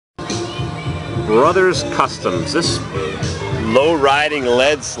Brothers Customs. This low-riding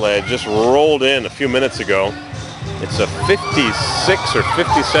lead sled just rolled in a few minutes ago. It's a 56 or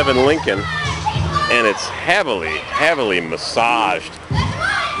 57 Lincoln, and it's heavily massaged.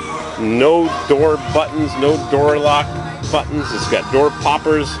 No door buttons, no door lock buttons. It's got door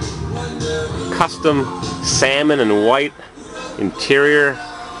poppers, custom salmon and white interior.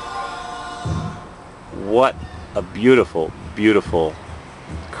 What a beautiful, beautiful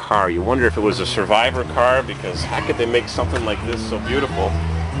car. You wonder if it was a survivor car, because how could they make something like this so beautiful?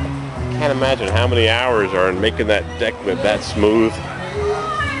 Can't imagine how many hours are in making that deck with that smooth.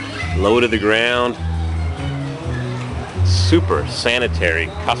 Low to the ground. Super sanitary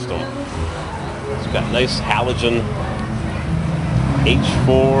custom. It's got nice halogen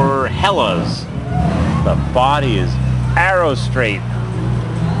H4 Hellas. The body is arrow straight.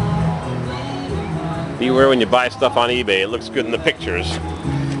 Beware when you buy stuff on eBay, it looks good in the pictures,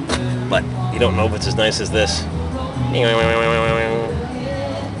 but you don't know if it's as nice as this.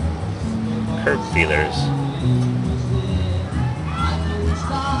 Curb feelers.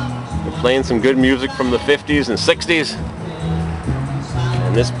 We're playing some good music from the 50s and 60s,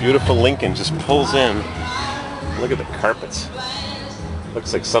 and this beautiful Lincoln just pulls in. Look at the carpets.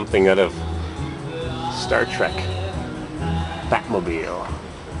 Looks like something out of Star Trek. Batmobile.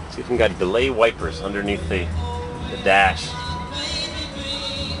 See if we got delay wipers underneath the dash.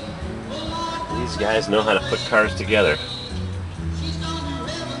 These guys know how to put cars together.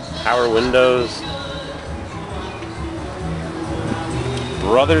 Power windows.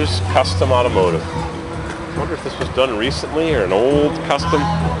 Brothers Custom Automotive. I wonder if this was done recently or an old custom.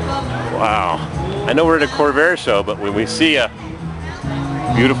 Wow. I know we're at a Corvair show, but when we see a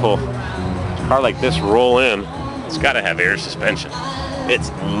beautiful car like this roll in, it's got to have air suspension.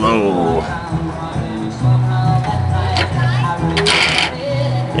 It's low.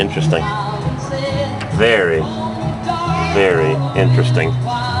 Interesting. Very, very interesting.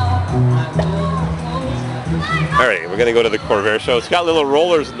 Alright, we're going to go to the Corvair show. It's got little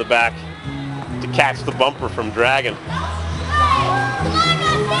rollers in the back to catch the bumper from dragging.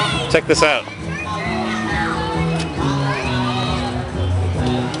 Check this out.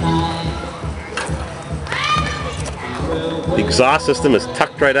 The exhaust system is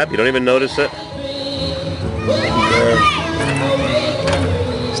tucked right up. You don't even notice it.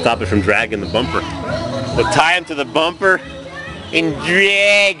 Stop it from dragging the bumper. They'll tie him to the bumper and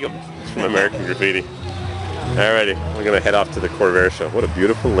drag him. It's from American Graffiti. Alrighty, we're going to head off to the Corvair show. What a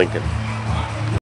beautiful Lincoln.